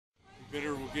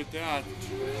Bitter will get that.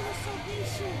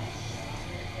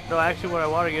 No, actually, what I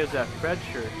want to get is that Fred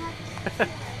shirt.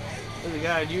 There's a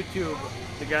guy on YouTube,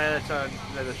 the guy that's on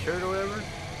the shirt or whatever,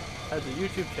 has a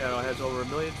YouTube channel, has over 1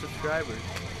 million subscribers.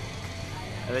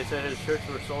 And they said his shirts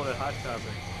were sold at Hot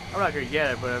Topic. I'm not going to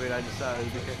get it, but I mean, I just thought it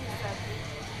would be good.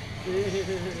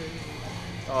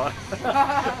 Oh.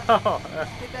 Oh.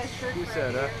 Get that shirt You for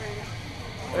said, a huh? year.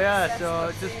 Oh, yeah, so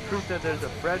it just proved that there's a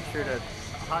Fred shirt at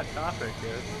Hot Topic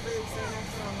here.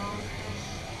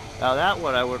 Now that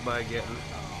one I wouldn't mind getting.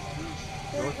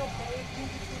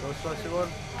 Ghostbuster one?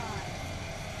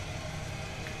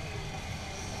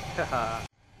 Haha.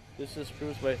 This just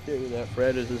proves my theory that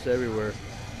Fred is just everywhere.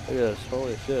 Look at this,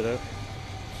 holy shit, huh?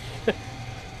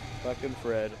 Fucking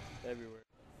Fred, everywhere.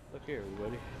 Look here,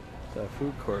 everybody. It's a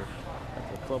food court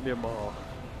at the Columbia Mall.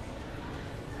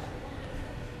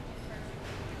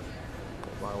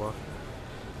 Mama.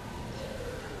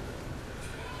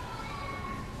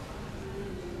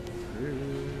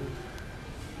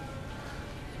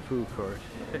 Food court.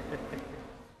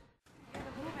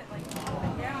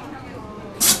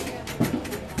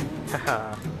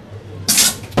 Haha.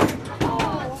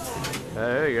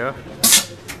 There you go.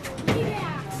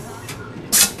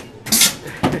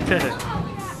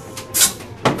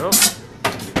 Nope.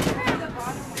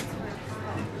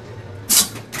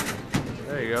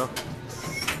 There you go.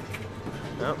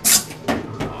 Yep.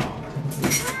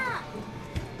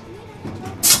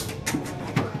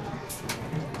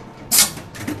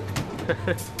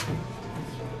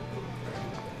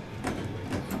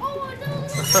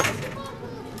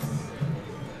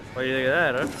 What do you think of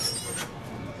that, huh?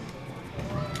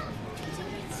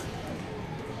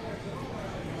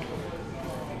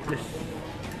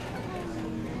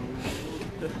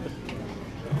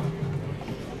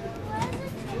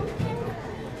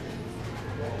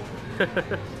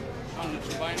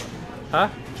 Huh?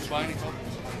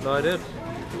 No, I did.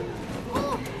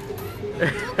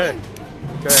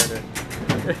 Go ahead.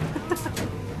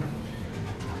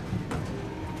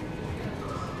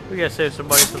 We gotta save some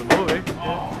money for the movie.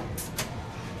 Yeah.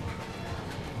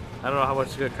 I don't know how much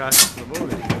it's gonna cost for the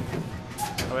movie.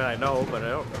 I mean, I know, but I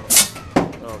don't know. I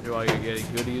don't know if you want to get any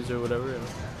goodies or whatever. You know?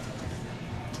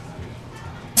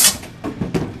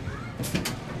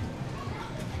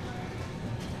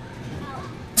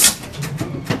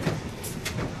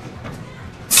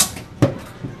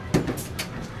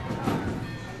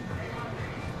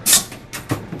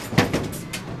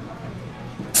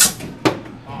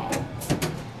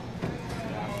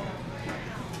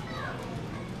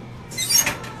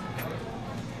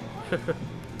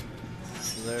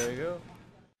 There you go.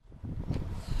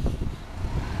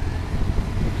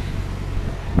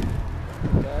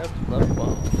 That's the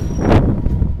ball.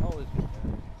 Always good.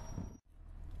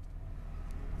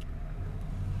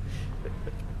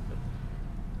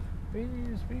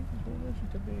 Bees, we'll listen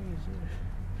to bees.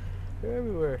 They're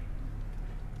everywhere.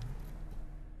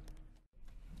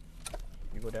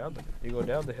 You go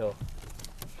down the hill.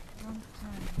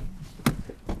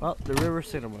 Well, the River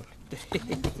Cinema.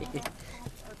 Cracking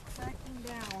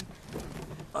down.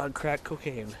 On crack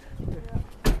cocaine. Yeah.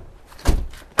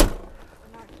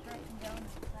 We're not cracking down,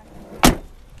 it's cracking.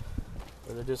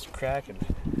 Or they're just cracking.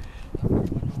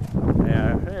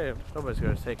 Yeah, hey, nobody's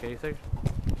gonna take anything.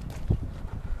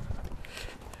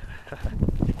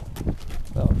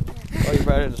 Oh, you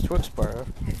brought in this Twix bar, huh?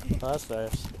 Oh, that's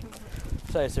nice.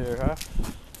 It's nice here, huh?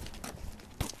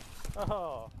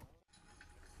 Oh.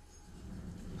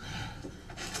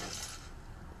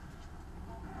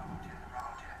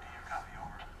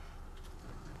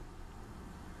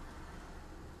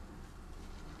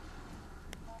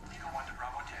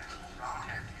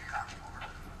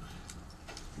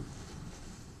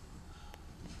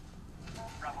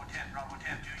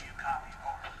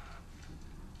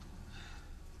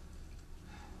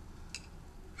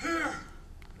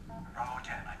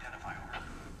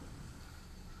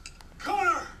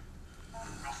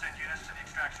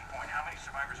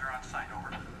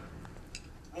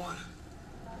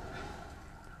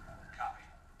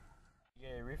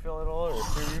 Refill it all, or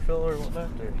free refill, or whatnot?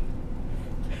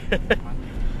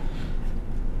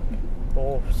 Or...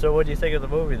 Oh, so what do you think of the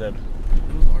movie then?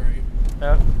 It was alright.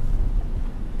 Yeah.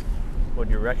 Would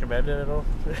you recommend it at all?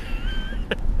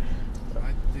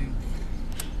 I think.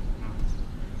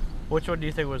 Which one do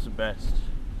you think was the best?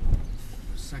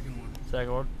 Second one.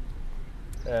 Second one?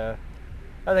 Yeah.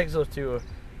 I think so too.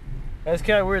 And it's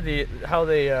kind of weird how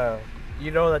they,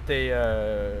 you know that they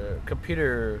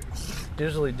computer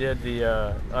digitally did the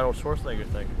Arnold Schwarzenegger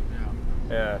thing.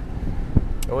 Yeah.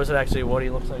 It wasn't actually what he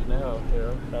looks like now, you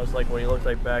know? That was like what he looked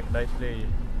like back in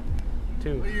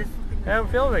 1982. Well, Yeah, I'm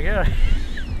filming, yeah.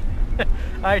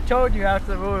 I told you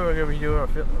after the movie we're gonna be doing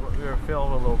we were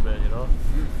filming a little bit, you know.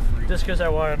 Just because I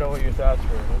want to know what your thoughts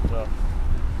were. So.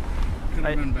 Could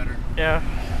have been better. Yeah.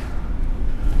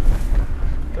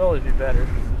 Could always be better.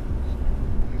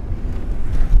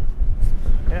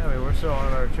 Yeah, I mean we're still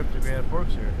on our trip to Grand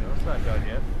Forks here. You know, it's not done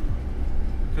yet.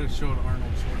 Could have showed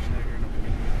Arnold Schwarzenegger in a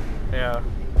movie. Yeah.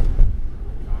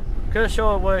 Could have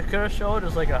showed what it could have showed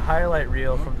is like a highlight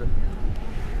reel from the.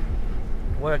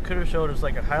 What it could have showed is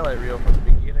like a highlight reel from the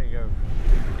beginning of,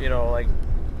 you know, like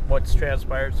what's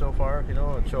transpired so far, you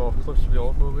know, and show clips from the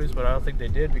old movies. But I don't think they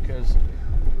did because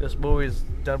this movie's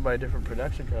done by a different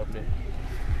production company,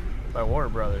 by Warner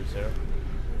Brothers, you know.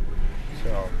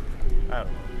 So I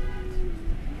don't know.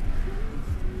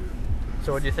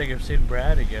 So what do you think of seeing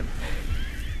Brad again?